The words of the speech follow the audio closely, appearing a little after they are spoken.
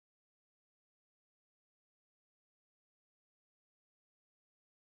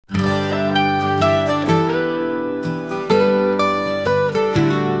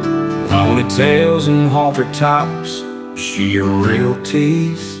Ponytails and halter tops, she a real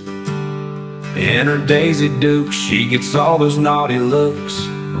tease. In her Daisy Duke, she gets all those naughty looks,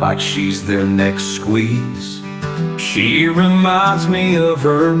 like she's their next squeeze. She reminds me of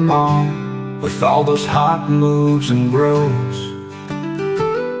her mom, with all those hot moves and grows.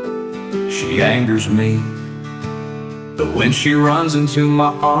 She angers me, but when she runs into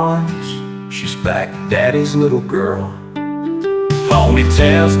my arms, she's back daddy's little girl.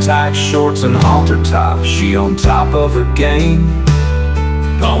 Ponytails, tight shorts, and halter tops, she on top of her game.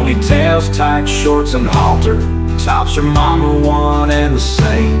 Ponytails, tight shorts, and halter tops, her mama one and the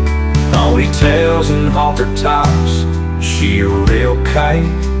same. Ponytails and halter tops, she a real kite.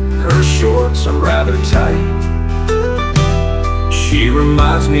 Her shorts are rather tight. She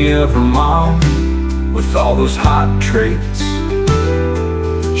reminds me of her mom, with all those hot traits.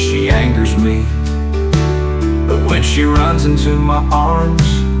 She angers me, but when she runs into my arms,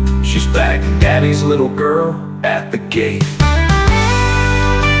 she's back daddy's little girl at the gate.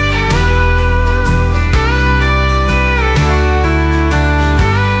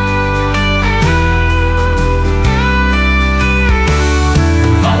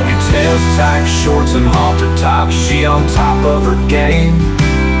 Ponytails, tight shorts, and halter tops, she on top of her game.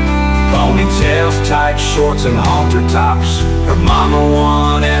 Ponytails, tight shorts, and halter tops, her mama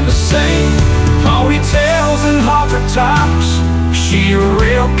one and the same. Ponytails and halter tops, she a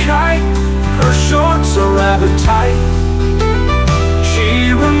real kite. Her shorts are rather tight.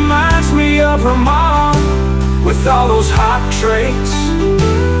 She reminds me of her mom, with all those hot traits.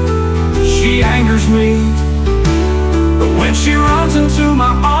 She angers me, but when she runs into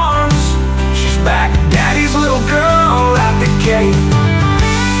my arms, she's back daddy's little girl at the gate.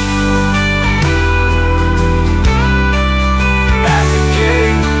 At the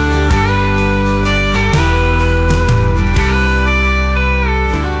gate.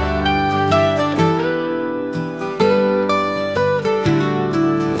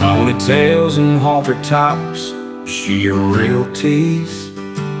 Ponytails and halter tops, she a real tease.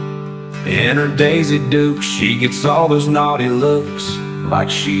 In her Daisy Duke, she gets all those naughty looks, like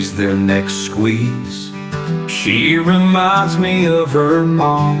she's their next squeeze. She reminds me of her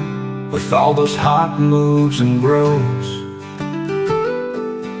mom, with all those hot moves and grows.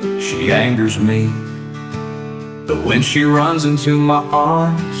 She angers me, but when she runs into my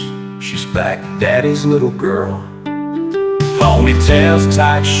arms, she's back daddy's little girl. Ponytails,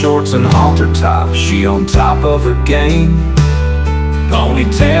 tight shorts, and halter tops, she on top of her game.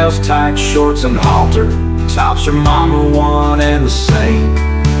 Ponytails, tight shorts, and halter tops, her mama one and the same.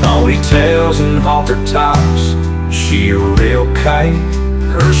 Ponytails and halter tops, she a real kite.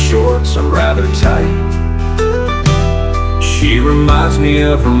 Her shorts are rather tight. She reminds me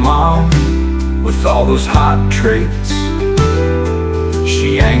of her mom, with all those hot traits.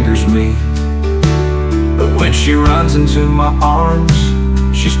 She angers me, but when she runs into my arms,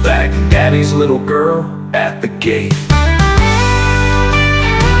 she's back daddy's little girl at the gate.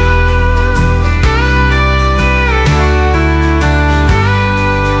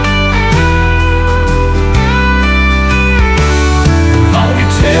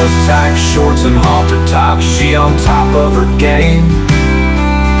 Ponytails, tight shorts, and halter tops, she on top of her game.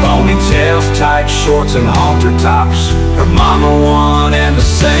 Ponytails, tight shorts, and halter tops, her mama one and the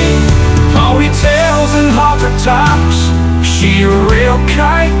same. Ponytails and halter tops, she a real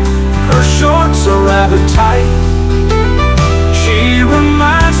kite. Her shorts are rather tight. She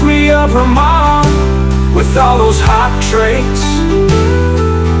reminds me of her mom, with all those hot traits.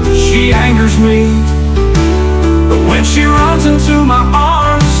 She angers me, but when she runs into my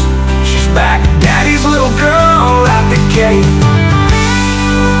arms, she's back daddy's little girl at the gate.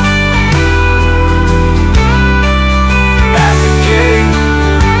 At the gate.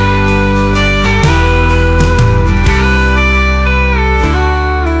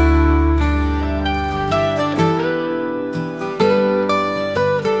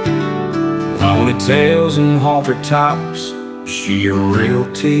 Ponytails and halter tops, she a real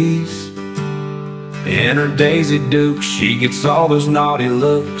tease. In her Daisy Duke, she gets all those naughty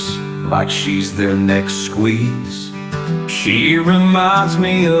looks, like she's their next squeeze. She reminds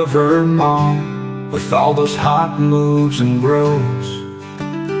me of her mom, with all those hot moves and grows.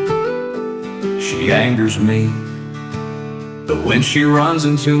 She angers me, but when she runs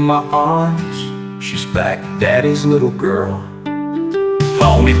into my arms, she's back daddy's little girl.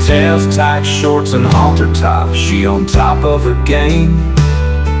 Ponytails, tight shorts, and halter tops, she on top of her game.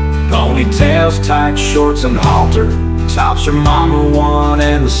 Ponytails, tight shorts, and halter tops, her mama one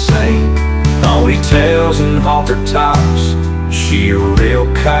and the same. Ponytails and halter tops, she a real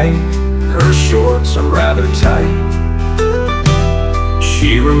kite. Her shorts are rather tight.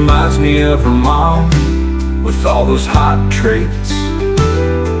 She reminds me of her mom, with all those hot traits.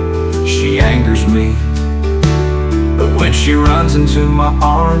 She angers me, but when she runs into my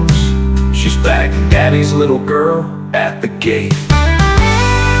arms, she's back, daddy's little girl at the gate.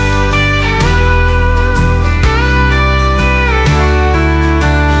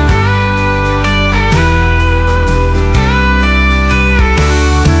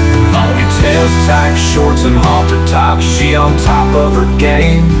 Ponytails, tight shorts, and halter tops, she on top of her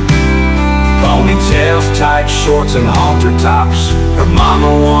game. Ponytails, tight shorts, and halter tops, her mama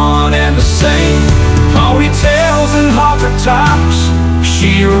one and the same. Ponytails and halter tops,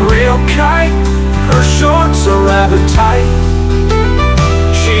 she a real kite, her shorts are rather tight.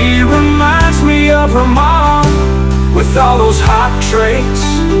 She reminds me of her mom, with all those hot traits.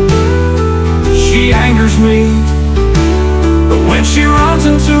 She angers me, but when she runs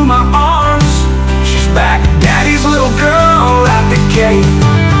into my arms, she's back, daddy's little girl at the gate.